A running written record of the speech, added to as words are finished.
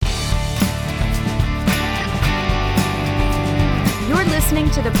listening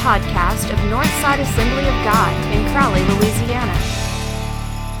to the podcast of Northside Assembly of God in Crowley, Louisiana.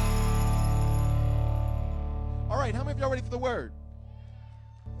 All right, how many of y'all ready for the word?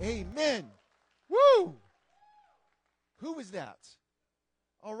 Amen. Woo! Who is that?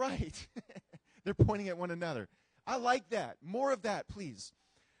 All right. They're pointing at one another. I like that. More of that, please.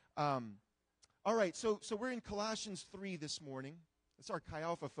 All right, so we're in Colossians 3 this morning. That's our Chi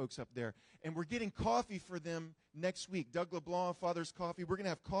Alpha folks up there. And we're getting coffee for them next week. Doug LeBlanc, Father's Coffee. We're going to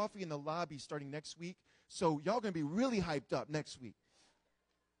have coffee in the lobby starting next week. So y'all going to be really hyped up next week.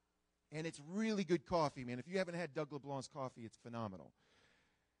 And it's really good coffee, man. If you haven't had Doug LeBlanc's coffee, it's phenomenal.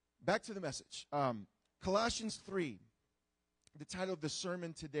 Back to the message. Colossians 3. The title of the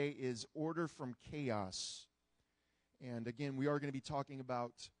sermon today is Order from Chaos. And again, we are going to be talking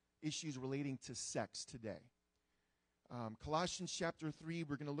about issues relating to sex today. Colossians chapter 3,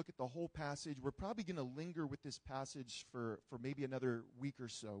 we're going to look at the whole passage. We're probably going to linger with this passage for maybe another week or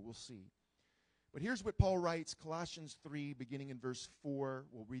so. We'll see. But here's what Paul writes, Colossians 3, beginning in verse 4.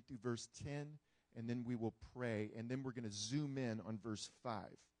 We'll read through verse 10, and then we will pray. And then we're going to zoom in on verse 5.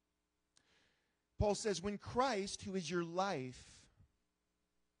 Paul says, when Christ, who is your life,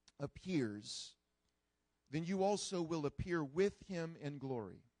 appears, then you also will appear with him in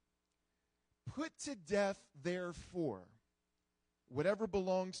glory. Put to death, therefore, whatever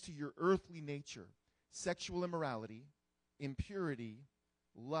belongs to your earthly nature, sexual immorality, impurity,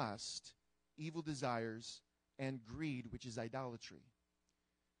 lust, evil desires, and greed, which is idolatry.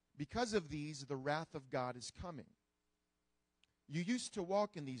 Because of these, the wrath of God is coming. You used to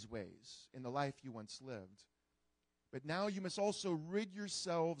walk in these ways in the life you once lived, but now you must also rid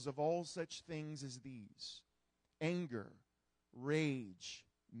yourselves of all such things as these: anger, rage,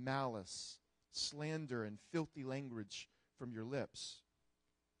 malice, slander, and filthy language from your lips.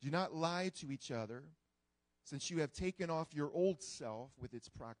 Do not lie to each other, since you have taken off your old self with its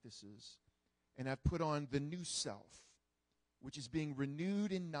practices and have put on the new self, which is being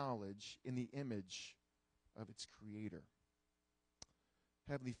renewed in knowledge in the image of its creator.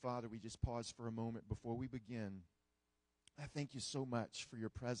 Heavenly Father, we just pause for a moment before we begin. I thank you so much for your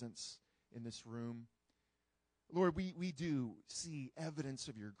presence in this room. Lord, we do see evidence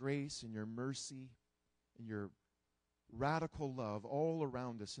of your grace and your mercy and your radical love all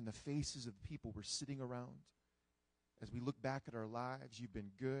around us in the faces of the people we're sitting around. As we look back at our lives, you've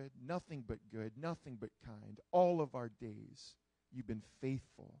been good, nothing but kind. All of our days, you've been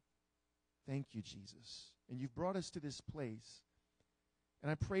faithful. Thank you, Jesus. And you've brought us to this place. And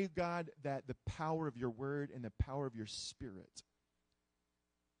I pray, God, that the power of your word and the power of your spirit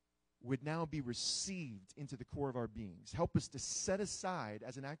would now be received into the core of our beings. Help us to set aside,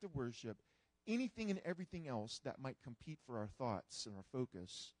 as an act of worship, anything and everything else that might compete for our thoughts and our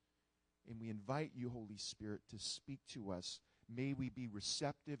focus. And we invite you, Holy Spirit, to speak to us. May we be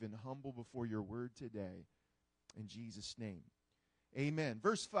receptive and humble before your word today. In Jesus' name. Amen.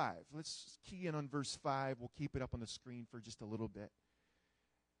 Verse 5. Let's key in on verse 5. We'll keep it up on the screen for just a little bit.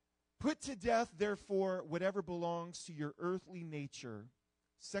 Put to death, therefore, whatever belongs to your earthly nature: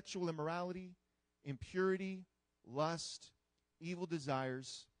 sexual immorality, impurity, lust, evil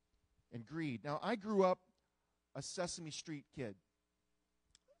desires, and greed. Now, I grew up a Sesame Street kid.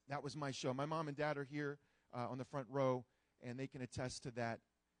 That was my show. My mom and dad are here on the front row, and they can attest to that.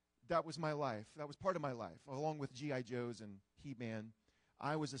 That was my life. That was part of my life, along with G.I. Joes and He-Man.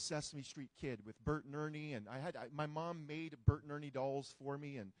 I was a Sesame Street kid with Bert and Ernie, and my mom made Bert and Ernie dolls for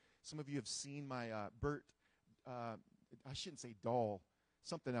me, and some of you have seen my Bert, I shouldn't say doll,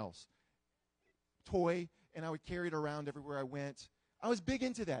 something else, toy, and I would carry it around everywhere I went. I was big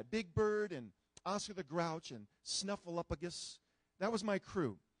into that. Big Bird and Oscar the Grouch and Snuffleupagus. That was my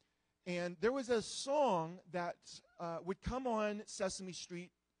crew. And there was a song that would come on Sesame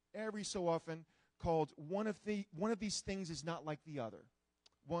Street every so often called One of These Things Is Not Like the Other.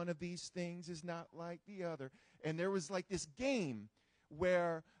 One of these things is not like the other. And there was like this game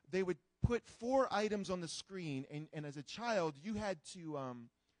where they would put 4 items on the screen, and as a child, you had to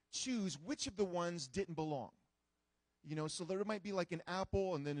choose which of the ones didn't belong. You know, so there might be like an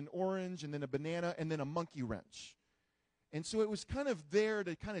apple, and then an orange, and then a banana, and then a monkey wrench. And so it was kind of there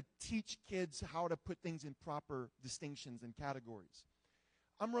to kind of teach kids how to put things in proper distinctions and categories.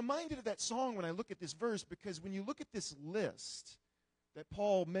 I'm reminded of that song when I look at this verse, because when you look at this list that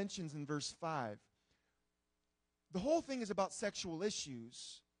Paul mentions in verse 5, the whole thing is about sexual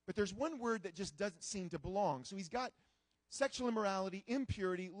issues, but there's one word that just doesn't seem to belong. So he's got sexual immorality,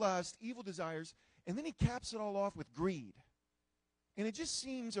 impurity, lust, evil desires, and then he caps it all off with greed. And it just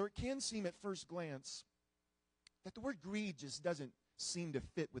seems, or it can seem at first glance, that the word greed just doesn't seem to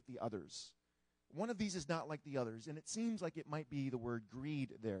fit with the others. One of these is not like the others. And it seems like it might be the word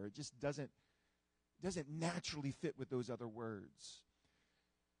greed there. It just doesn't naturally fit with those other words.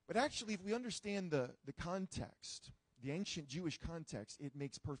 But actually, if we understand the context, the ancient Jewish context, it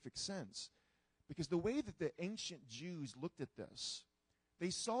makes perfect sense. Because the way that the ancient Jews looked at this, they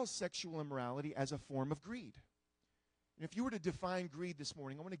saw sexual immorality as a form of greed. And if you were to define greed this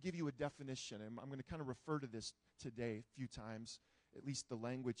morning, I want to give you a definition. And I'm going to kind of refer to this today a few times, at least the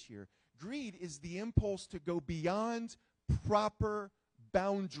language here. Greed is the impulse to go beyond proper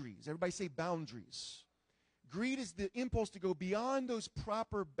boundaries. Everybody say boundaries. Greed is the impulse to go beyond those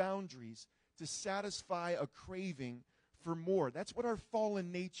proper boundaries to satisfy a craving for more. That's what our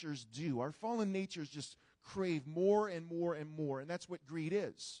fallen natures do. Our fallen natures just crave more and more and more, and that's what greed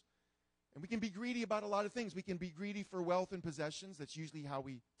is. And we can be greedy about a lot of things. We can be greedy for wealth and possessions. That's usually how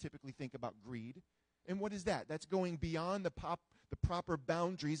we typically think about greed. And what is that? That's going beyond the proper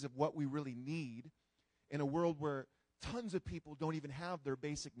boundaries of what we really need in a world where tons of people don't even have their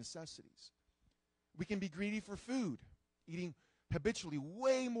basic necessities. We can be greedy for food, eating habitually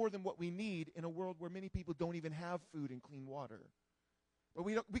way more than what we need in a world where many people don't even have food and clean water. But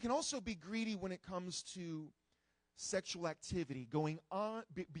we can also be greedy when it comes to sexual activity, going on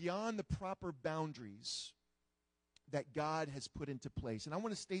beyond the proper boundaries that God has put into place. And I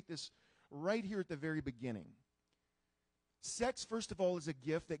want to state this right here at the very beginning. Sex, first of all, is a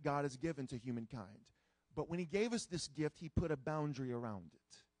gift that God has given to humankind. But when he gave us this gift, he put a boundary around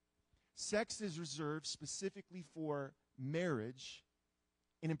it. Sex is reserved specifically for marriage,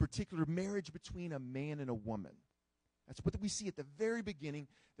 and in particular, marriage between a man and a woman. That's what we see at the very beginning,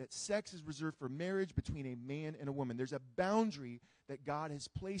 that sex is reserved for marriage between a man and a woman. There's a boundary that God has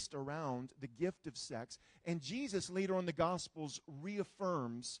placed around the gift of sex, and Jesus later on in the Gospels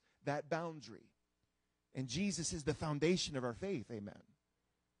reaffirms that boundary. And Jesus is the foundation of our faith, amen.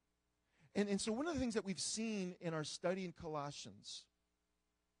 And so one of the things that we've seen in our study in Colossians,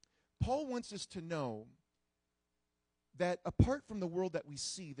 Paul wants us to know that apart from the world that we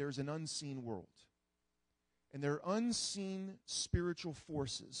see, there's an unseen world. And there are unseen spiritual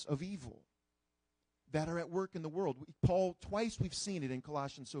forces of evil that are at work in the world. Paul, twice we've seen it in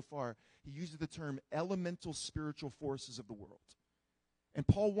Colossians so far, he uses the term elemental spiritual forces of the world. And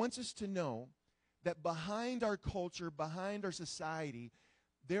Paul wants us to know that behind our culture, behind our society,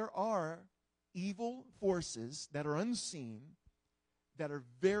 there are evil forces that are unseen, that are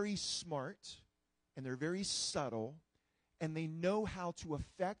very smart, and they're very subtle, and they know how to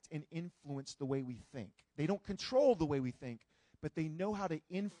affect and influence the way we think. They don't control the way we think, but they know how to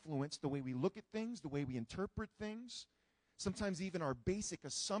influence the way we look at things, the way we interpret things. Sometimes even our basic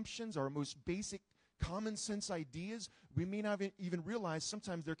assumptions, our most basic common sense ideas, we may not even realize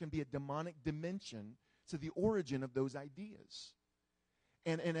sometimes there can be a demonic dimension to the origin of those ideas.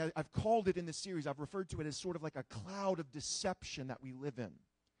 And I've called it in this series, I've referred to it as sort of like a cloud of deception that we live in.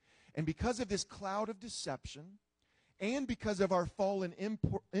 And because of this cloud of deception, and because of our fallen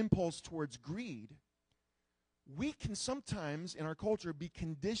impulse towards greed, we can sometimes in our culture be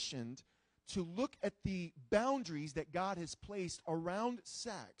conditioned to look at the boundaries that God has placed around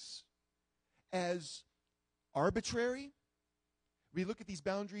sex as arbitrary. We look at these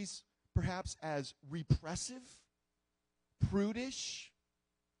boundaries perhaps as repressive, prudish,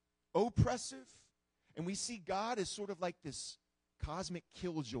 oppressive, and we see God as sort of like this cosmic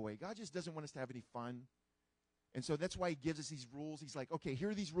killjoy. God just doesn't want us to have any fun. And so that's why he gives us these rules. He's like, okay,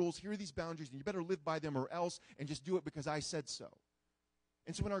 here are these rules, here are these boundaries, and you better live by them or else, and just do it because I said so.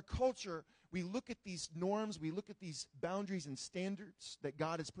 And so in our culture, we look at these norms, we look at these boundaries and standards that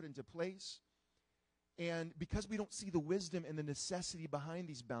God has put into place, and because we don't see the wisdom and the necessity behind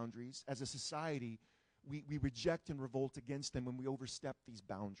these boundaries as a society, we reject and revolt against them when we overstep these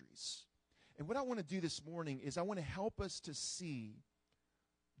boundaries. And what I want to do this morning is I want to help us to see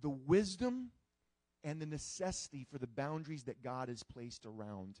the wisdom and the necessity for the boundaries that God has placed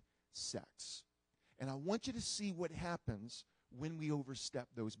around sex. And I want you to see what happens when we overstep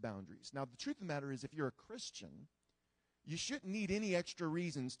those boundaries. Now, the truth of the matter is, if you're a Christian, you shouldn't need any extra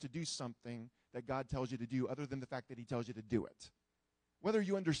reasons to do something that God tells you to do other than the fact that he tells you to do it. Whether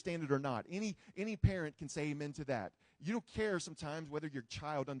you understand it or not. Any parent can say amen to that. You don't care sometimes whether your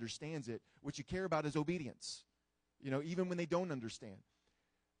child understands it. What you care about is obedience, even when they don't understand.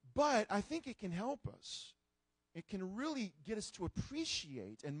 But I think it can help us. It can really get us to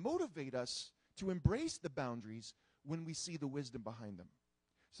appreciate and motivate us to embrace the boundaries when we see the wisdom behind them.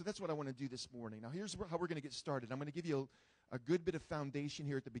 So that's what I want to do this morning. Now, here's how we're going to get started. I'm going to give you a good bit of foundation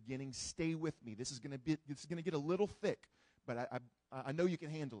here at the beginning. Stay with me. This is going to get a little thick, but I know you can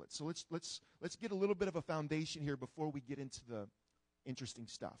handle it. So let's get a little bit of a foundation here before we get into interesting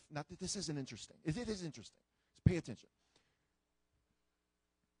stuff. Not that this isn't interesting. It is interesting. So pay attention.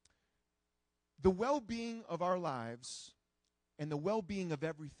 The well-being of our lives and the well-being of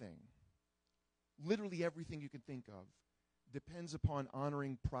everything, literally everything you can think of, depends upon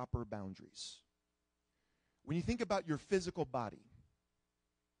honoring proper boundaries. When you think about your physical body,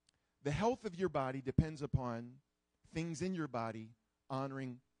 the health of your body depends upon things in your body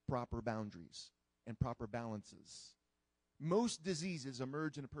honoring proper boundaries and proper balances. Most diseases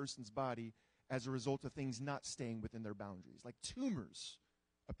emerge in a person's body as a result of things not staying within their boundaries. Like tumors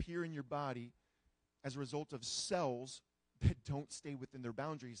appear in your body as a result of cells that don't stay within their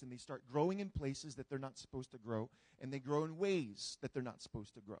boundaries, and they start growing in places that they're not supposed to grow, and they grow in ways that they're not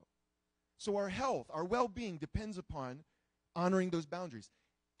supposed to grow. So our health, our well-being depends upon honoring those boundaries.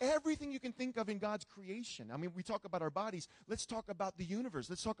 Everything you can think of in God's creation. I mean, we talk about our bodies. Let's talk about the universe.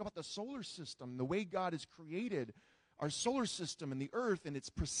 Let's talk about the solar system, the way God has created our solar system and the earth and its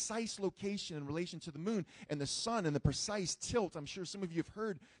precise location in relation to the moon and the sun and the precise tilt. I'm sure some of you have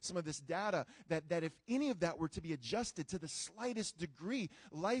heard some of this data that if any of that were to be adjusted to the slightest degree,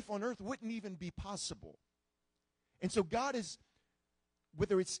 life on earth wouldn't even be possible. And so God is,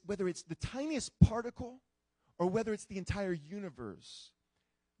 whether it's the tiniest particle or whether it's the entire universe,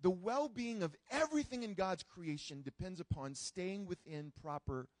 the well-being of everything in God's creation depends upon staying within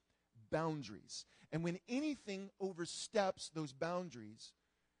proper boundaries. And when anything oversteps those boundaries,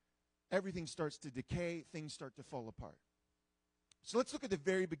 everything starts to decay, things start to fall apart. So let's look at the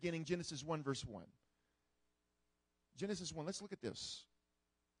very beginning, Genesis 1, verse 1. Genesis 1, let's look at this.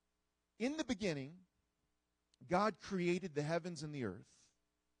 In the beginning, God created the heavens and the earth.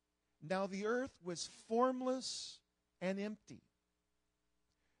 Now the earth was formless and empty.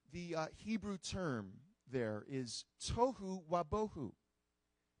 The Hebrew term there is tohu wabohu.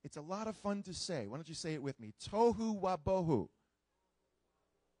 It's a lot of fun to say. Why don't you say it with me? Tohu wabohu.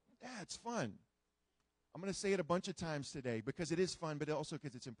 That's fun. I'm going to say it a bunch of times today because it is fun, but also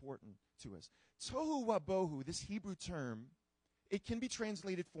because it's important to us. Tohu wabohu, this Hebrew term, it can be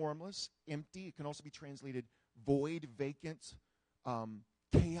translated formless, empty. It can also be translated void, vacant,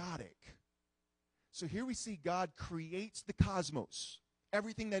 chaotic. So here we see God creates the cosmos,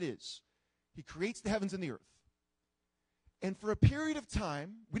 everything that is. He creates the heavens and the earth. And for a period of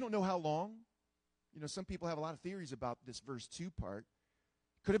time, we don't know how long. You know, some people have a lot of theories about this verse 2 part.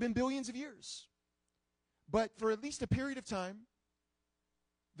 Could have been billions of years. But for at least a period of time,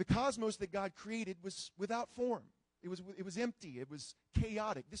 the cosmos that God created was without form. It was empty. It was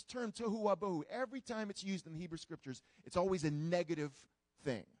chaotic. This term, tohu wabohu, every time it's used in the Hebrew Scriptures, it's always a negative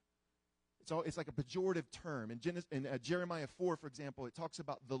thing. It's like a pejorative term. In Jeremiah 4, for example, it talks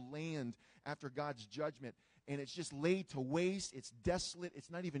about the land after God's judgment, and it's just laid to waste. It's desolate. It's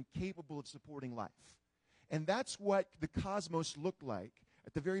not even capable of supporting life. And that's what the cosmos looked like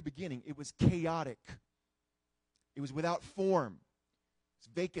at the very beginning. It was chaotic. It was without form. It's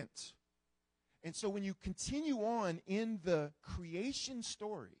vacant. And so when you continue on in the creation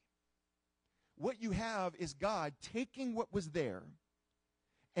story, what you have is God taking what was there,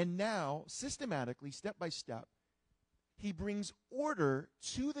 and now, systematically, step by step, he brings order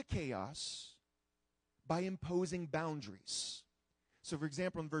to the chaos by imposing boundaries. So, for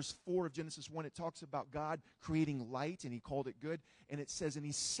example, in verse 4 of Genesis 1, it talks about God creating light, and he called it good. And it says, and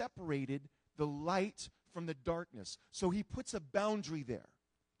he separated the light from the darkness. So he puts a boundary there.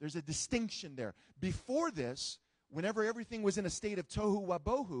 There's a distinction there. Before this, whenever everything was in a state of tohu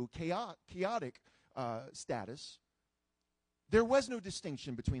wabohu, chaotic status, there was no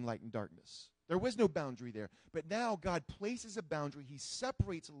distinction between light and darkness. There was no boundary there. But now God places a boundary. He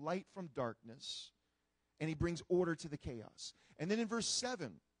separates light from darkness, and he brings order to the chaos. And then in verse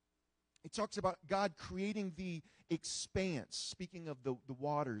 7, it talks about God creating the expanse, speaking of the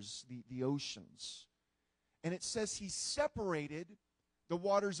waters, the oceans. And it says he separated the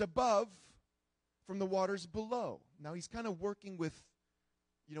waters above from the waters below. Now he's kind of working with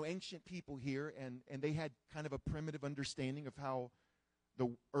ancient people here, and they had kind of a primitive understanding of how the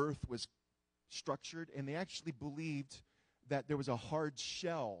earth was structured, and they actually believed that there was a hard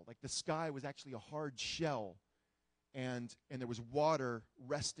shell, like the sky was actually a hard shell, and there was water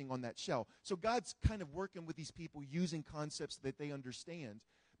resting on that shell. So God's kind of working with these people using concepts that they understand.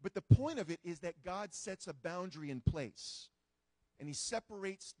 But the point of it is that God sets a boundary in place, and he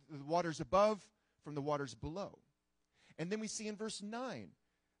separates the waters above from the waters below. And then we see in verse 9,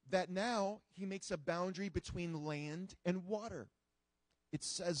 that now he makes a boundary between land and water. It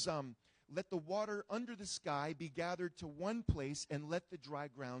says, let the water under the sky be gathered to one place and let the dry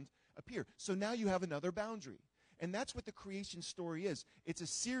ground appear. So now you have another boundary. And that's what the creation story is. It's a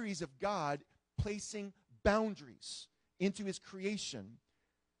series of God placing boundaries into his creation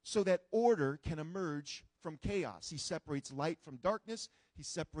so that order can emerge from chaos. He separates light from darkness. He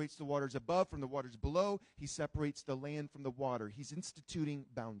separates the waters above from the waters below. He separates the land from the water. He's instituting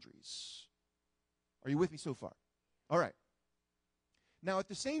boundaries. Are you with me so far? All right. Now, at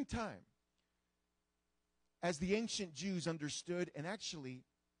the same time, as the ancient Jews understood, and actually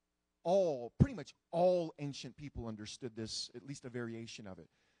pretty much all ancient people understood this, at least a variation of it.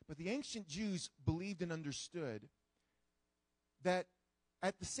 But the ancient Jews believed and understood that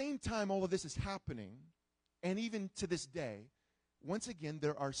at the same time all of this is happening, and even to this day, once again,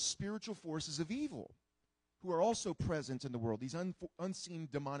 there are spiritual forces of evil who are also present in the world, these unseen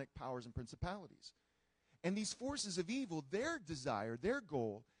demonic powers and principalities. And these forces of evil, their desire, their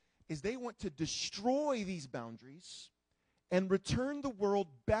goal, is they want to destroy these boundaries and return the world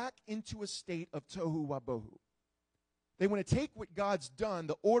back into a state of tohu wabohu. They want to take what God's done,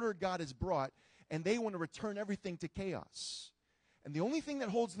 the order God has brought, and they want to return everything to chaos. And the only thing that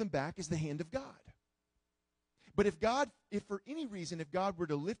holds them back is the hand of God. But if for any reason, if God were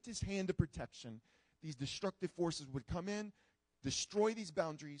to lift his hand of protection, these destructive forces would come in, destroy these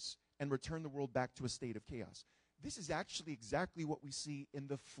boundaries, and return the world back to a state of chaos. This is actually exactly what we see in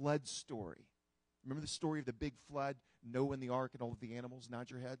the flood story. Remember the story of the big flood, Noah and the ark and all of the animals? Nod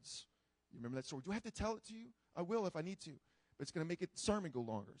your heads. You remember that story? Do I have to tell it to you? I will if I need to. But it's going to make the sermon go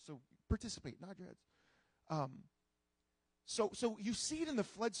longer. So participate. Nod your heads. So you see it in the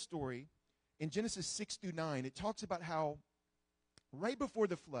flood story in Genesis 6 through 9. It talks about how right before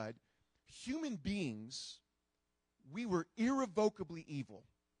the flood, human beings, we were irrevocably evil.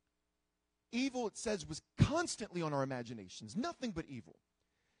 Evil, it says, was constantly on our imaginations. Nothing but evil.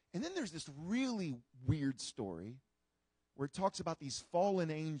 And then there's this really weird story where it talks about these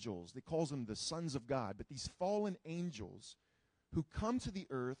fallen angels. They calls them the sons of God. But these fallen angels who come to the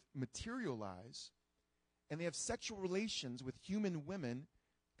earth, materialize, and they have sexual relations with human women,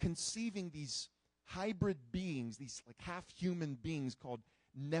 conceiving these hybrid beings, these like half-human beings called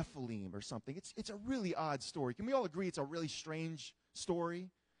Nephilim or something. It's a really odd story. Can we all agree it's a really strange story?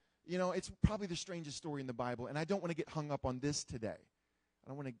 You know, it's probably the strangest story in the Bible, and I don't want to get hung up on this today. I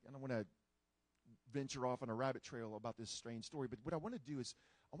don't want to venture off on a rabbit trail about this strange story, but what I want to do is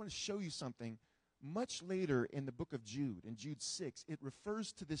I want to show you something much later in the book of Jude. In Jude 6, it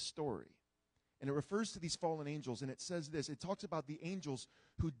refers to this story, and it refers to these fallen angels, and it says this. It talks about the angels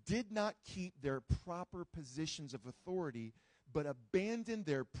who did not keep their proper positions of authority, but abandoned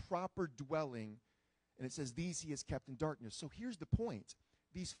their proper dwelling, and it says these he has kept in darkness. So here's the point.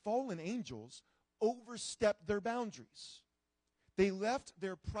 These fallen angels overstepped their boundaries. They left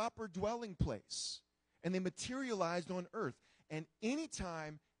their proper dwelling place, and they materialized on earth. And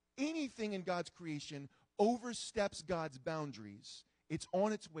anytime anything in God's creation oversteps God's boundaries, it's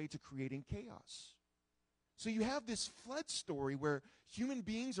on its way to creating chaos. So you have this flood story where human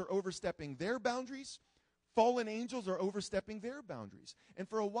beings are overstepping their boundaries, fallen angels are overstepping their boundaries. And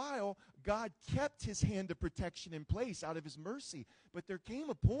for a while, God kept his hand of protection in place out of his mercy. But there came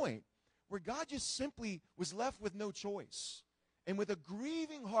a point where God just simply was left with no choice. And with a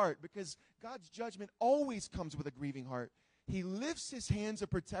grieving heart, because God's judgment always comes with a grieving heart, he lifts his hands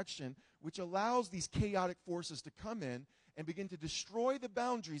of protection, which allows these chaotic forces to come in and begin to destroy the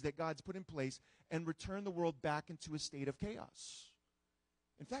boundaries that God's put in place and return the world back into a state of chaos.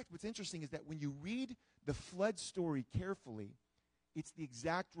 In fact, what's interesting is that when you read the flood story carefully, it's the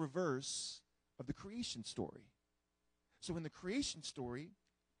exact reverse of the creation story. So in the creation story,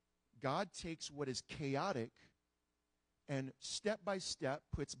 God takes what is chaotic and step by step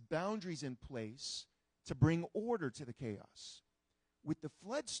puts boundaries in place to bring order to the chaos. With the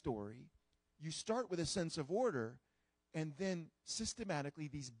flood story, you start with a sense of order, and then systematically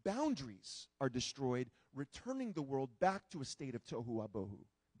these boundaries are destroyed, returning the world back to a state of tohu wabohu,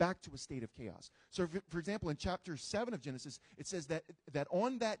 back to a state of chaos. So, for example, in chapter 7 of Genesis, it says that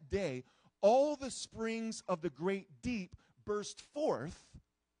on that day, all the springs of the great deep burst forth,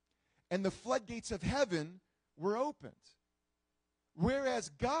 and the floodgates of heaven were opened. Whereas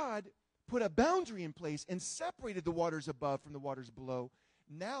God put a boundary in place and separated the waters above from the waters below,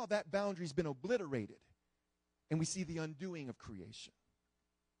 now that boundary's been obliterated, and we see the undoing of creation.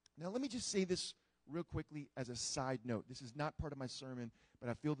 Now, let me just say this real quickly as a side note. This is not part of my sermon, but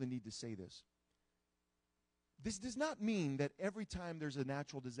I feel the need to say this. This does not mean that every time there's a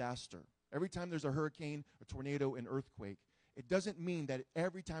natural disaster, every time there's a hurricane, a tornado, an earthquake, it doesn't mean that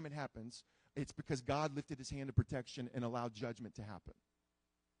every time it happens, it's because God lifted his hand of protection and allowed judgment to happen.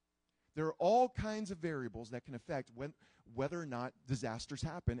 There are all kinds of variables that can affect whether or not disasters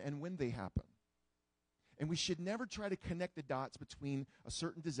happen and when they happen. And we should never try to connect the dots between a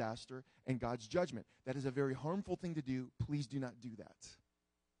certain disaster and God's judgment. That is a very harmful thing to do. Please do not do that.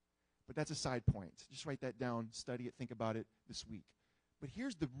 But that's a side point. Just write that down, study it, think about it this week. But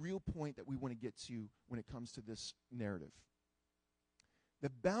here's the real point that we want to get to when it comes to this narrative. The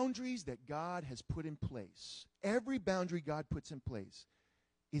boundaries that God has put in place, every boundary God puts in place,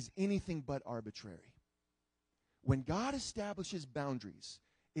 is anything but arbitrary. When God establishes boundaries,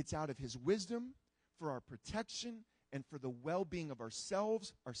 it's out of his wisdom, for our protection, and for the well-being of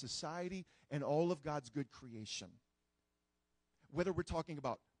ourselves, our society, and all of God's good creation. Whether we're talking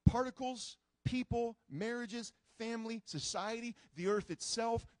about particles, people, marriages, family, society, the earth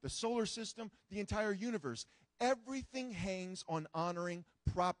itself, the solar system, the entire universe, everything hangs on honoring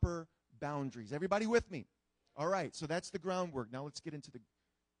proper boundaries. Everybody with me? All right, so that's the groundwork. Now let's get into the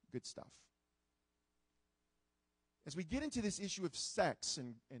good stuff. As we get into this issue of sex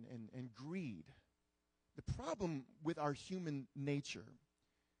and greed, the problem with our human nature,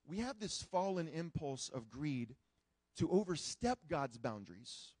 we have this fallen impulse of greed to overstep God's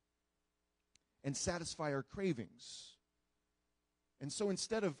boundaries and satisfy our cravings. And so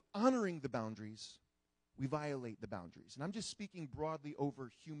instead of honoring the boundaries, we violate the boundaries. And I'm just speaking broadly over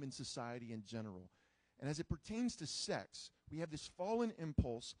human society in general. And as it pertains to sex, we have this fallen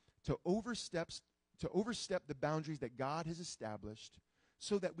impulse to overstep the boundaries that God has established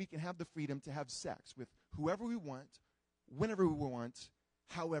so that we can have the freedom to have sex with whoever we want, whenever we want,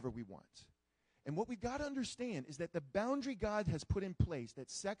 however we want. And what we've got to understand is that the boundary God has put in place, that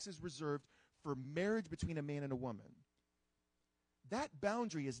sex is reserved for marriage between a man and a woman, that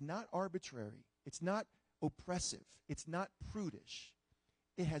boundary is not arbitrary. It's not oppressive. It's not prudish.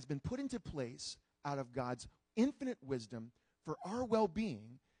 It has been put into place out of God's infinite wisdom for our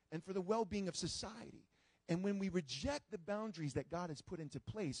well-being and for the well-being of society. And when we reject the boundaries that God has put into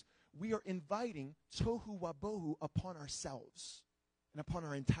place, we are inviting tohu wabohu upon ourselves and upon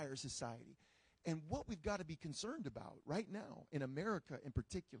our entire society. And what we've got to be concerned about right now, in America in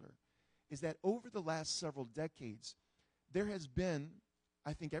particular, is that over the last several decades, there has been,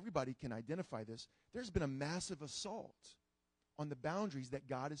 I think everybody can identify this, there's been a massive assault on the boundaries that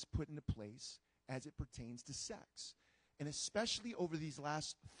God has put into place as it pertains to sex. And especially over these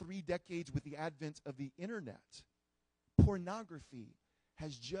last 3 decades with the advent of the internet, pornography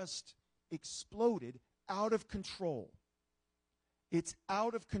has just exploded out of control. It's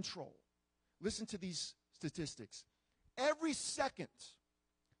out of control. Listen to these statistics. Every second,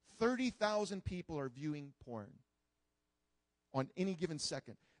 30,000 people are viewing porn on any given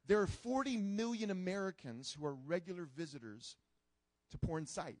second. There are 40 million Americans who are regular visitors to porn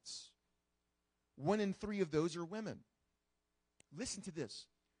sites. 1 in 3 of those are women. Listen to this.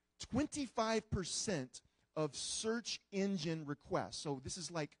 25% of search engine requests. So this is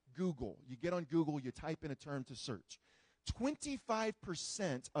like Google. You get on Google, you type in a term to search.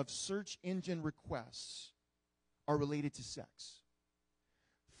 25% of search engine requests are related to sex.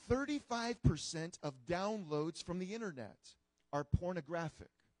 35% of downloads from the internet are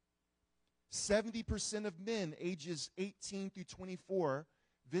pornographic. 70% of men ages 18 through 24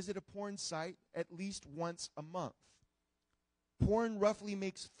 visit a porn site at least once a month. Porn roughly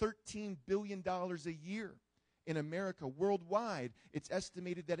makes $13 billion a year in America. Worldwide, it's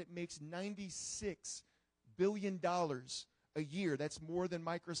estimated that it makes $96 billion a year. That's more than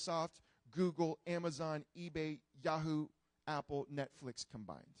Microsoft, Google, Amazon, eBay, Yahoo, Apple, Netflix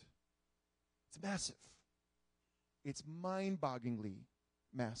combined. It's massive. It's mind-bogglingly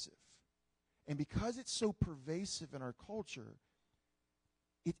massive. And because it's so pervasive in our culture,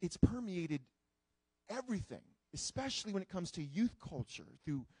 it's permeated everything, especially when it comes to youth culture,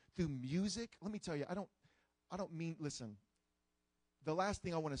 through music. Let me tell you, I don't mean, listen, the last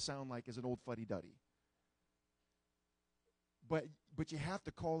thing I want to sound like is an old fuddy-duddy. But you have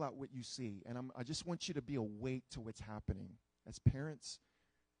to call out what you see. And I just want you to be awake to what's happening as parents.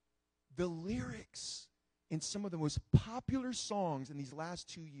 The lyrics in some of the most popular songs in these last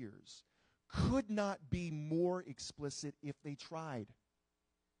 2 years could not be more explicit if they tried.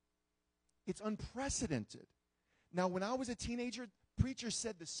 It's unprecedented. Now, when I was a teenager, preachers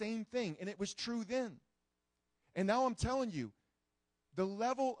said the same thing, and it was true then. And now I'm telling you, the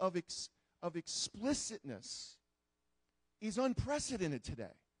level of explicitness is unprecedented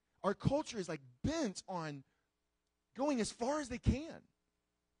today. Our culture is like bent on going as far as they can.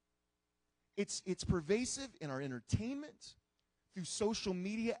 It's pervasive in our entertainment, through social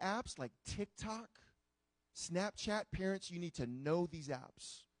media apps like TikTok, Snapchat. Parents, you need to know these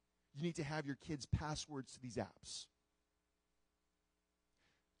apps. You need to have your kids' passwords to these apps.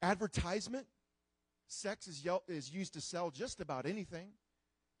 Advertisement. Sex is used to sell just about anything.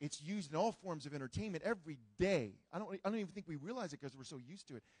 It's used in all forms of entertainment every day. I don't even think we realize it because we're so used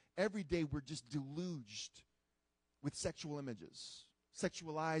to it. Every day we're just deluged with sexual images,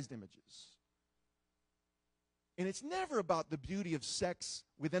 sexualized images. And it's never about the beauty of sex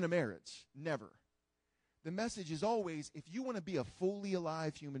within a marriage. Never. The message is always, if you want to be a fully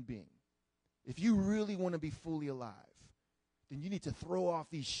alive human being, if you really want to be fully alive, then you need to throw off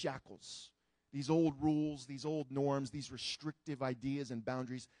these shackles, these old rules, these old norms, these restrictive ideas and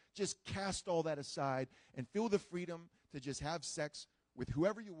boundaries. Just cast all that aside and feel the freedom to just have sex with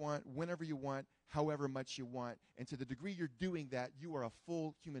whoever you want, whenever you want, however much you want. And to the degree you're doing that, you are a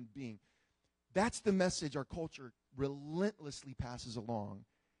full human being. That's the message our culture relentlessly passes along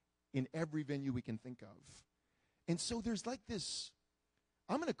in every venue we can think of. And so there's like this,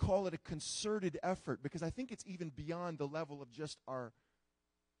 I'm going to call it a concerted effort, because I think it's even beyond the level of just our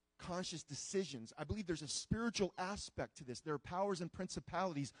conscious decisions. I believe there's a spiritual aspect to this. There are powers and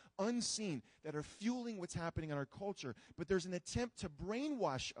principalities unseen that are fueling what's happening in our culture. But there's an attempt to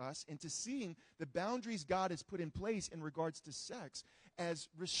brainwash us into seeing the boundaries God has put in place in regards to sex as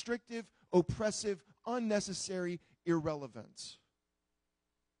restrictive, oppressive, unnecessary, irrelevant.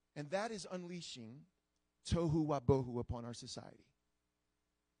 And that is unleashing tohu wabohu upon our society.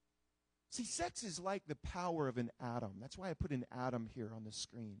 See, sex is like the power of an atom. That's why I put an atom here on the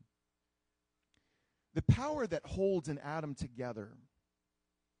screen. The power that holds an atom together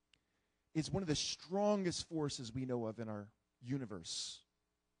is one of the strongest forces we know of in our universe.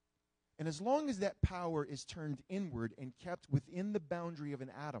 And as long as that power is turned inward and kept within the boundary of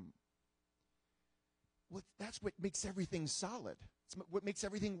an atom, well, that's what makes everything solid. It's what makes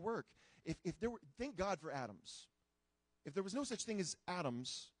everything work. If there were, thank God for atoms. If there was no such thing as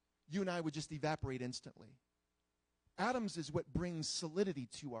atoms, you and I would just evaporate instantly. Atoms is what brings solidity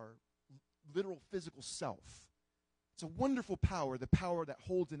to our literal physical self. It's a wonderful power, the power that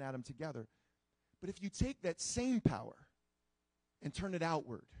holds an atom together. But if you take that same power and turn it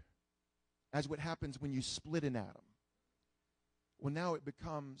outward, as what happens when you split an atom, well, now it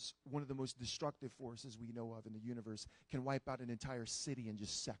becomes one of the most destructive forces we know of in the universe. Can wipe out an entire city in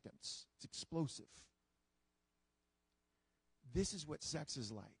just seconds. It's explosive. This is what sex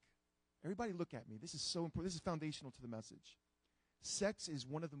is like. Everybody look at me. This is so important. This is foundational to the message. Sex is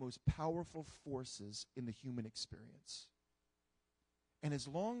one of the most powerful forces in the human experience. And as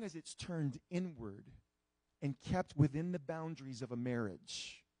long as it's turned inward and kept within the boundaries of a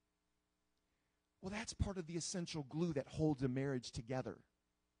marriage, well, that's part of the essential glue that holds a marriage together.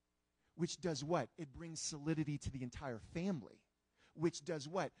 Which does what? It brings solidity to the entire family. Which does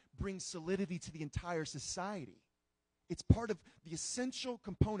what? Brings solidity to the entire society. It's part of the essential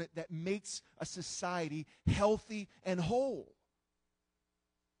component that makes a society healthy and whole.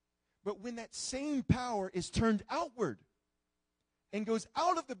 But when that same power is turned outward and goes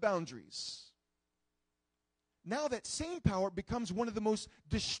out of the boundaries, now that same power becomes one of the most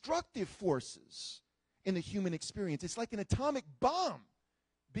destructive forces in the human experience. It's like an atomic bomb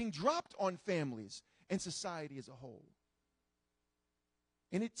being dropped on families and society as a whole.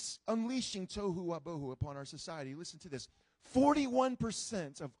 And it's unleashing tohu wabohu upon our society. Listen to this.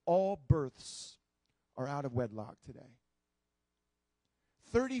 41% of all births are out of wedlock today.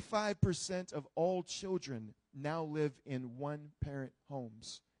 35% of all children now live in one-parent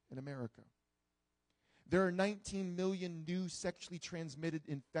homes in America. There are 19 million new sexually transmitted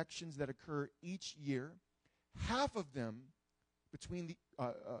infections that occur each year. Half of them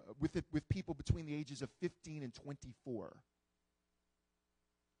with people between the ages of 15 and 24.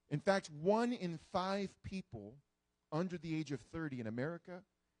 In fact, 1 in 5 people under the age of 30 in America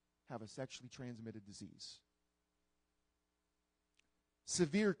have a sexually transmitted disease.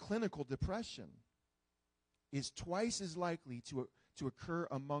 Severe clinical depression is twice as likely to occur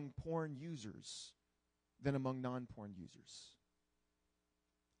among porn users than among non-porn users.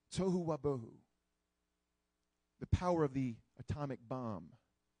 Tohu wabohu. The power of the atomic bomb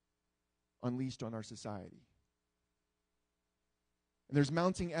unleashed on our society. And there's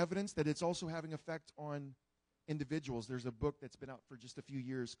mounting evidence that it's also having effect on individuals. There's a book that's been out for just a few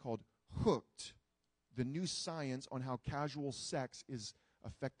years called Hooked, the new science on how casual sex is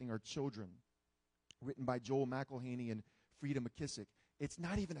affecting our children, written by Joel McElhaney and Frida McKissick. It's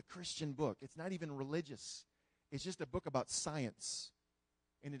not even a Christian book. It's not even religious. It's just a book about science.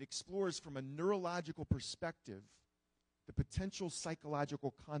 And it explores from a neurological perspective the potential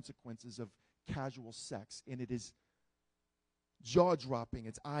psychological consequences of casual sex. And it is jaw-dropping.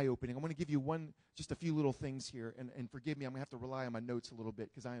 It's eye-opening. I'm going to give you just a few little things here. And forgive me, I'm going to have to rely on my notes a little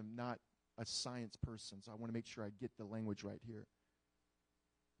bit because I am not a science person. So I want to make sure I get the language right here.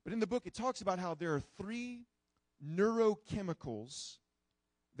 But in the book, it talks about how there are 3 neurochemicals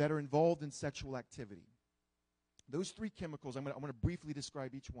that are involved in sexual activity. Those three chemicals, I'm going to briefly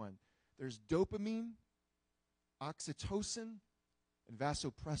describe each one. There's dopamine, oxytocin, and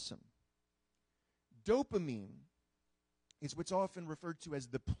vasopressin. Dopamine is what's often referred to as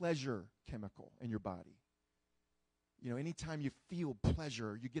the pleasure chemical in your body. You know, anytime you feel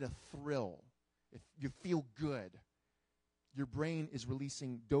pleasure, you get a thrill. If you feel good, your brain is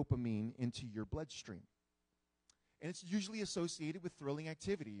releasing dopamine into your bloodstream. And it's usually associated with thrilling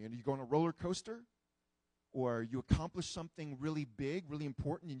activity. You know, you go on a roller coaster, or you accomplish something really big, really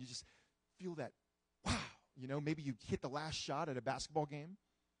important, and you just feel that, wow. You know, maybe you hit the last shot at a basketball game,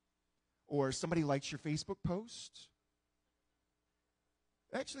 or somebody likes your Facebook post.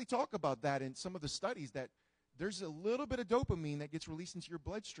 They actually talk about that in some of the studies, that there's a little bit of dopamine that gets released into your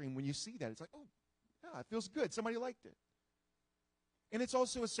bloodstream when you see that. It's like, oh, yeah, it feels good. Somebody liked it. And it's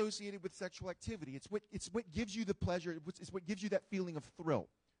also associated with sexual activity. It's what gives you the pleasure. It's what gives you that feeling of thrill,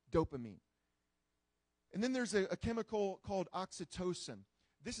 dopamine. And then there's a chemical called oxytocin.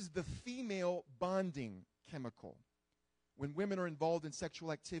 This is the female bonding chemical. When women are involved in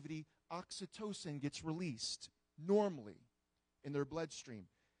sexual activity, oxytocin gets released normally in their bloodstream.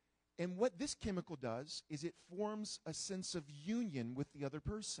 And what this chemical does is it forms a sense of union with the other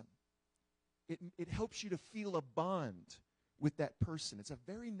person. It helps you to feel a bond with that person. It's a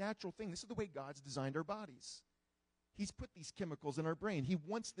very natural thing. This is the way God's designed our bodies. He's put these chemicals in our brain. He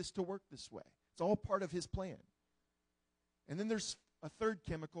wants this to work this way. It's all part of his plan. And then there's a third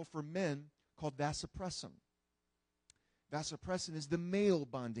chemical for men called vasopressin. Vasopressin is the male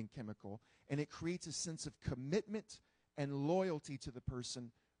bonding chemical, and it creates a sense of commitment and loyalty to the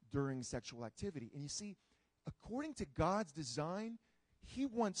person during sexual activity. And you see, according to God's design, he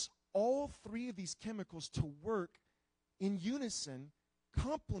wants all three of these chemicals to work in unison,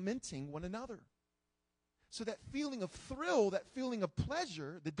 complementing one another. So that feeling of thrill, that feeling of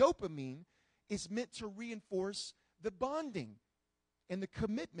pleasure, the dopamine, is meant to reinforce the bonding and the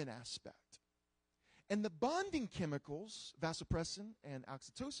commitment aspect. And the bonding chemicals, vasopressin and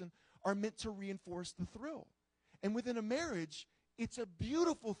oxytocin, are meant to reinforce the thrill. And within a marriage, it's a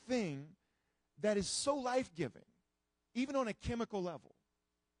beautiful thing that is so life-giving, even on a chemical level.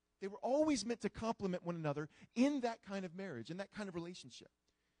 They were always meant to complement one another in that kind of marriage, in that kind of relationship.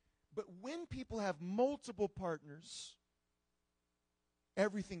 But when people have multiple partners,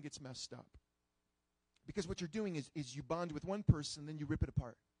 everything gets messed up. Because what you're doing is you bond with one person, then you rip it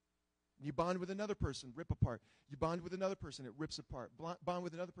apart. You bond with another person, rip apart. You bond with another person, it rips apart. Bond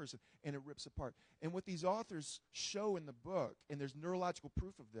with another person, and it rips apart. And what these authors show in the book, and there's neurological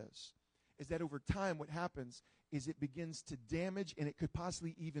proof of this, is that over time what happens is it begins to damage, and it could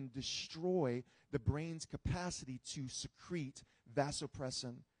possibly even destroy the brain's capacity to secrete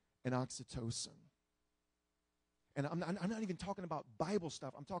vasopressin and oxytocin. And I'm not even talking about Bible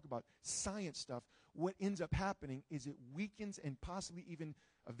stuff. I'm talking about science stuff. What ends up happening is it weakens and possibly even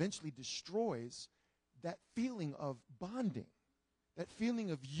eventually destroys that feeling of bonding, that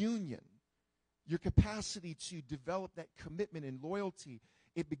feeling of union, your capacity to develop that commitment and loyalty.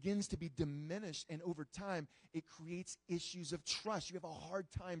 It begins to be diminished, and over time, it creates issues of trust. You have a hard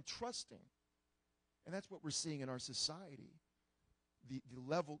time trusting. And that's what we're seeing in our society.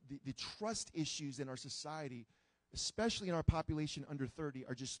 The trust issues in our society, especially in our population under 30,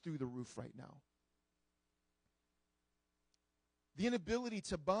 are just through the roof right now. The inability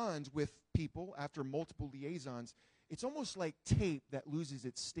to bond with people after multiple liaisons, it's almost like tape that loses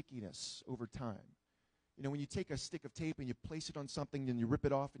its stickiness over time. You know, when you take a stick of tape and you place it on something, and you rip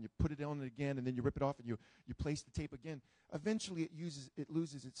it off and you put it on it again, and then you rip it off and you place the tape again, eventually it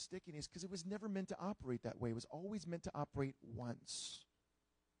loses its stickiness because it was never meant to operate that way. It was always meant to operate once.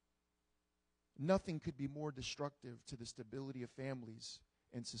 Nothing could be more destructive to the stability of families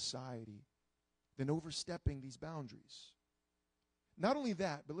and society than overstepping these boundaries. Not only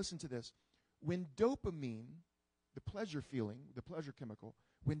that, but listen to this. When dopamine, the pleasure feeling, the pleasure chemical,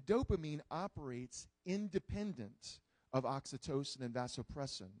 when dopamine operates independent of oxytocin and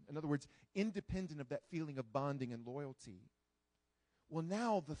vasopressin, in other words, independent of that feeling of bonding and loyalty, well,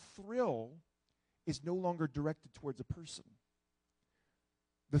 now the thrill is no longer directed towards a person.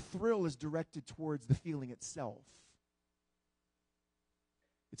 The thrill is directed towards the feeling itself.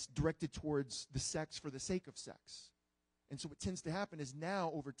 It's directed towards the sex for the sake of sex. And so what tends to happen is now,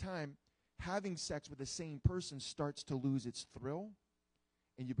 over time, having sex with the same person starts to lose its thrill,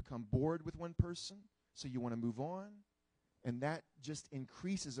 and you become bored with one person, so you want to move on. And that just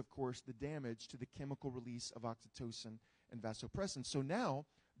increases, of course, the damage to the chemical release of oxytocin and vasopressin. So now,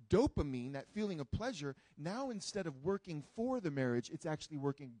 dopamine, that feeling of pleasure, now instead of working for the marriage, it's actually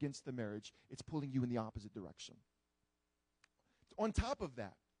working against the marriage. It's pulling you in the opposite direction. On top of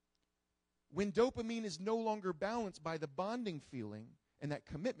that, when dopamine is no longer balanced by the bonding feeling and that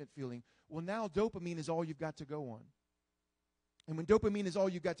commitment feeling, well, now dopamine is all you've got to go on. And when dopamine is all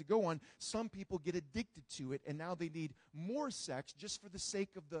you've got to go on, some people get addicted to it, and now they need more sex just for the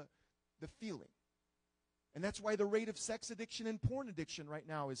sake of the feeling. And that's why the rate of sex addiction and porn addiction right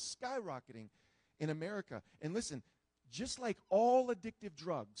now is skyrocketing in America. And listen, just like all addictive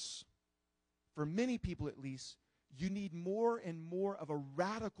drugs, for many people at least, you need more and more of a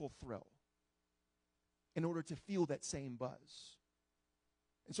radical thrill in order to feel that same buzz.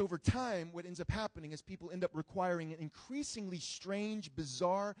 And so over time, what ends up happening is people end up requiring increasingly strange,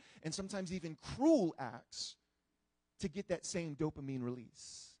 bizarre, and sometimes even cruel acts to get that same dopamine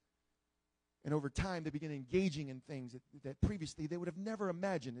release. And over time, they begin engaging in things that previously they would have never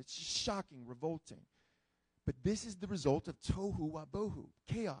imagined. It's just shocking, revolting. But this is the result of tohu wabohu,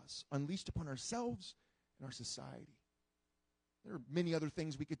 chaos unleashed upon ourselves and our society. There are many other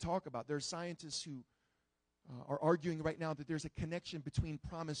things we could talk about. There are scientists who are arguing right now that there's a connection between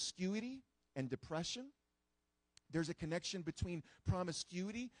promiscuity and depression. There's a connection between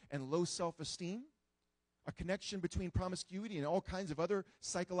promiscuity and low self-esteem. A connection between promiscuity and all kinds of other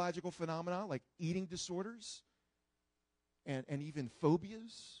psychological phenomena like eating disorders and even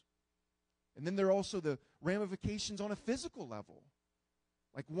phobias. And then there are also the ramifications on a physical level.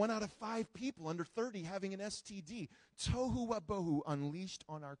 Like 1 out of 5 people under 30 having an STD. Tohu wabohu unleashed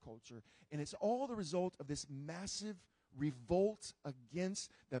on our culture. And it's all the result of this massive revolt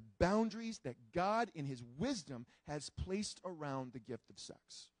against the boundaries that God in his wisdom has placed around the gift of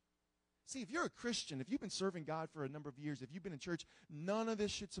sex. See, if you're a Christian, if you've been serving God for a number of years, if you've been in church, none of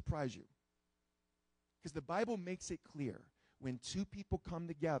this should surprise you. Because the Bible makes it clear, when two people come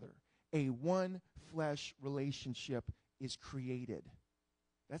together, a one flesh relationship is created.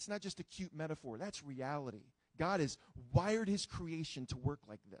 That's not just a cute metaphor. That's reality. God has wired his creation to work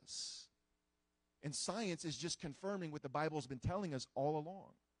like this. And science is just confirming what the Bible's been telling us all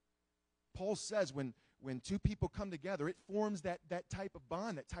along. Paul says when two people come together, it forms that type of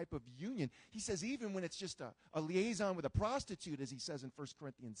bond, that type of union. He says even when it's just a liaison with a prostitute, as he says in 1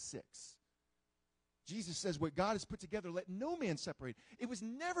 Corinthians 6. Jesus says, what God has put together, let no man separate. It was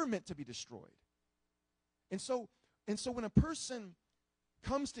never meant to be destroyed. And so when a person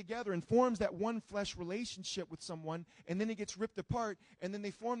comes together and forms that one flesh relationship with someone, and then it gets ripped apart, and then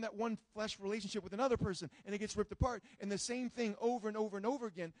they form that one flesh relationship with another person, and it gets ripped apart, and the same thing over and over and over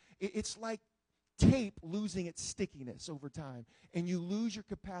again, it's like tape losing its stickiness over time, and you lose your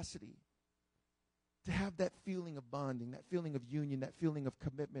capacity to have that feeling of bonding, that feeling of union, that feeling of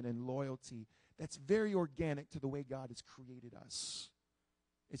commitment and loyalty that's very organic to the way God has created us.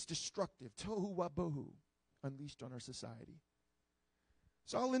 It's destructive. Tohu wabohu, unleashed on our society.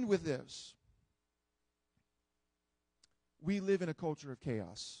 So I'll end with this. We live in a culture of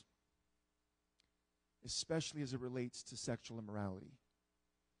chaos, especially as it relates to sexual immorality.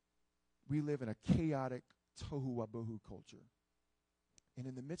 We live in a chaotic tohu wabohu culture. And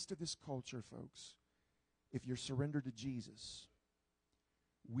in the midst of this culture, folks, if you're surrendered to Jesus,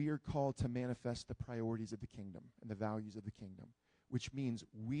 we are called to manifest the priorities of the kingdom and the values of the kingdom, which means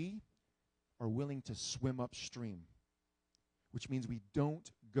we are willing to swim upstream, which means we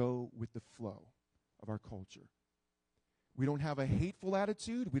don't go with the flow of our culture. We don't have a hateful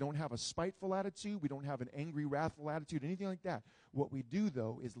attitude. We don't have a spiteful attitude. We don't have an angry, wrathful attitude, anything like that. What we do,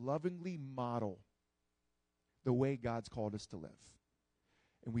 though, is lovingly model the way God's called us to live.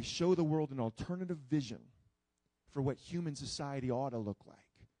 And we show the world an alternative vision for what human society ought to look like.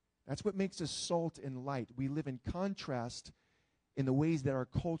 That's what makes us salt and light. We live in contrast in the ways that our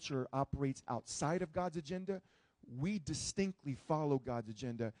culture operates outside of God's agenda. We distinctly follow God's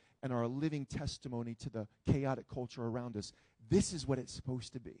agenda and are a living testimony to the chaotic culture around us. This is what it's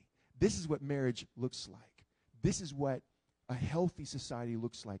supposed to be. This is what marriage looks like. This is what a healthy society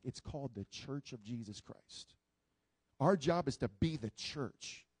looks like. It's called the Church of Jesus Christ. Our job is to be the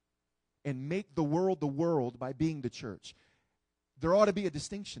church and make the world by being the church. There ought to be a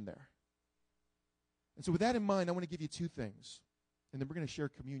distinction there. And so with that in mind, I want to give you two things, and then we're going to share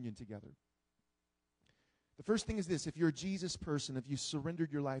communion together. The first thing is this: if you're a Jesus person, if you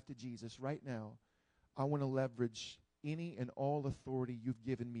surrendered your life to Jesus right now, I want to leverage any and all authority you've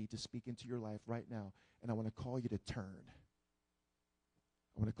given me to speak into your life right now, and I want to call you to turn.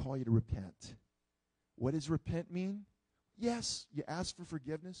 I want to call you to repent. What does repent mean? Yes, you ask for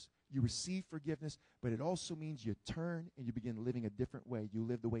forgiveness, you receive forgiveness, but it also means you turn and you begin living a different way. You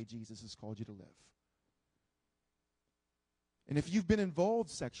live the way Jesus has called you to live. And if you've been involved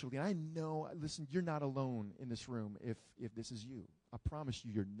sexually, and I know, listen, you're not alone in this room if this is you. I promise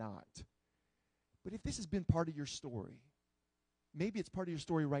you, you're not. But if this has been part of your story, Maybe it's part of your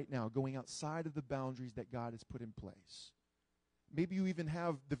story right now, going outside of the boundaries that God has put in place. Maybe you even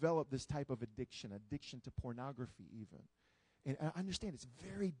have developed this type of addiction to pornography even. And I understand it's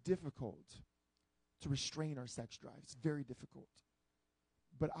very difficult to restrain our sex drive. It's very difficult.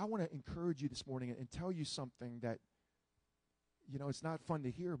 But I want to encourage you this morning and tell you something that, it's not fun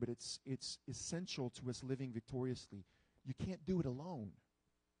to hear, but it's essential to us living victoriously. You can't do it alone.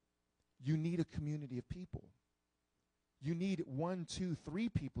 You need a community of people. You need 1, 2, 3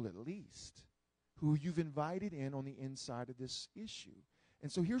 people at least who you've invited in on the inside of this issue.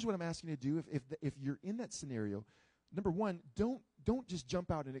 And so here's what I'm asking you to do. If you're in that scenario, number one, don't just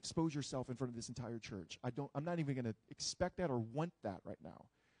jump out and expose yourself in front of this entire church. I'm not even going to expect that or want that right now.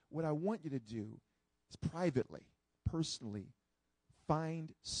 What I want you to do is privately, personally,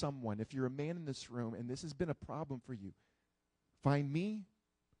 find someone. If you're a man in this room and this has been a problem for you, find me,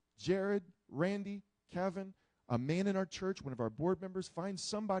 Jared, Randy, Kevin, a man in our church, one of our board members. Find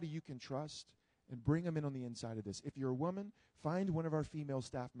somebody you can trust and bring them in on the inside of this. If you're a woman, find one of our female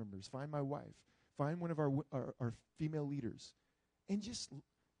staff members. Find my wife. Find one of our female leaders. And just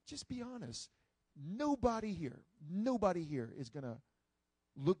be honest. Nobody here is going to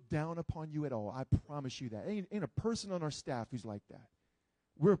look down upon you at all. I promise you that. Ain't a person on our staff who's like that.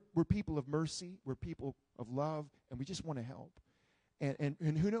 We're people of mercy. We're people of love, and we just want to help.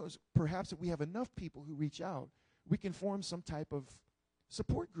 And who knows, perhaps if we have enough people who reach out, we can form some type of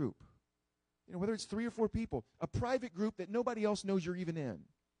support group. Whether it's 3 or 4 people, a private group that nobody else knows you're even in.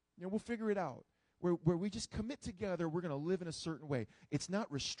 We'll figure it out. Where we just commit together, we're going to live in a certain way. It's not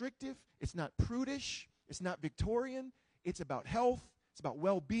restrictive. It's not prudish. It's not Victorian. It's about health. It's about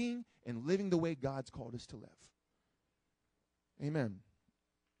well-being and living the way God's called us to live. Amen.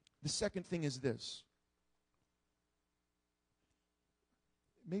 The second thing is this.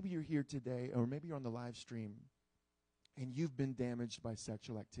 Maybe you're here today, or maybe you're on the live stream, and you've been damaged by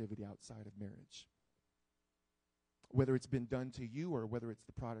sexual activity outside of marriage. Whether it's been done to you or whether it's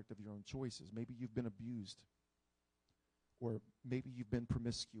the product of your own choices. Maybe you've been abused, or maybe you've been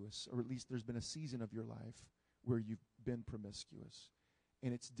promiscuous, or at least there's been a season of your life where you've been promiscuous.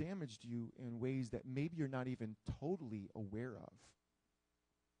 And it's damaged you in ways that maybe you're not even totally aware of.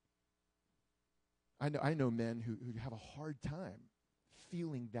 I know men who have a hard time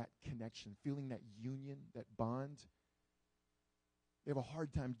feeling that connection, feeling that union, that bond. They have a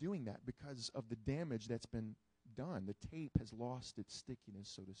hard time doing that because of the damage that's been done. The tape has lost its stickiness,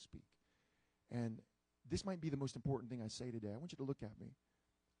 so to speak. And this might be the most important thing I say today. I want you to look at me.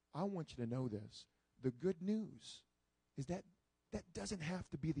 I want you to know this. The good news is that doesn't have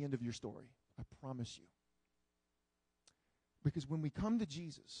to be the end of your story. I promise you. Because when we come to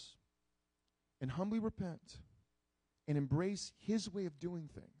Jesus and humbly repent and embrace his way of doing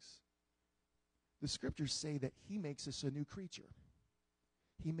things, the scriptures say that he makes us a new creature.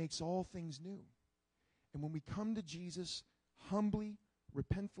 He makes all things new. And when we come to Jesus humbly,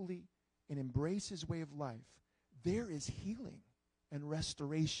 repentfully, and embrace his way of life, there is healing and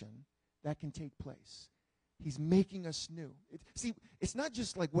restoration that can take place. He's making us new. It's not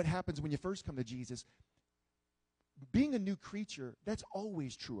just like what happens when you first come to Jesus. Being a new creature, that's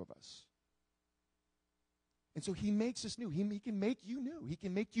always true of us. And so he makes us new. He can make you new. He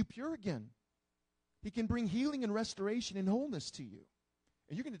can make you pure again. He can bring healing and restoration and wholeness to you.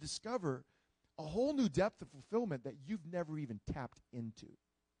 And you're going to discover a whole new depth of fulfillment that you've never even tapped into.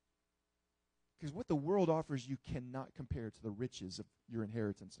 Because what the world offers you cannot compare to the riches of your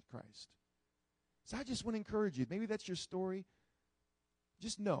inheritance in Christ. So I just want to encourage you. Maybe that's your story.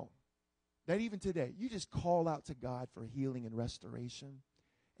 Just know that even today, you just call out to God for healing and restoration,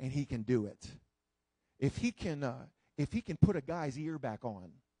 and he can do it. If he can put a guy's ear back on,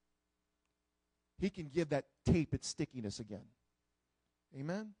 he can give that tape its stickiness again.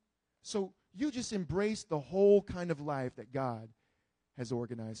 Amen? So you just embrace the whole kind of life that God has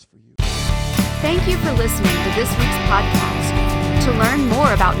organized for you. Thank you for listening to this week's podcast. To learn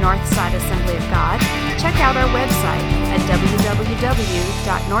more about Northside Assembly of God, check out our website at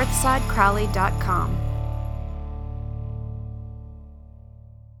www.northsidecrowley.com.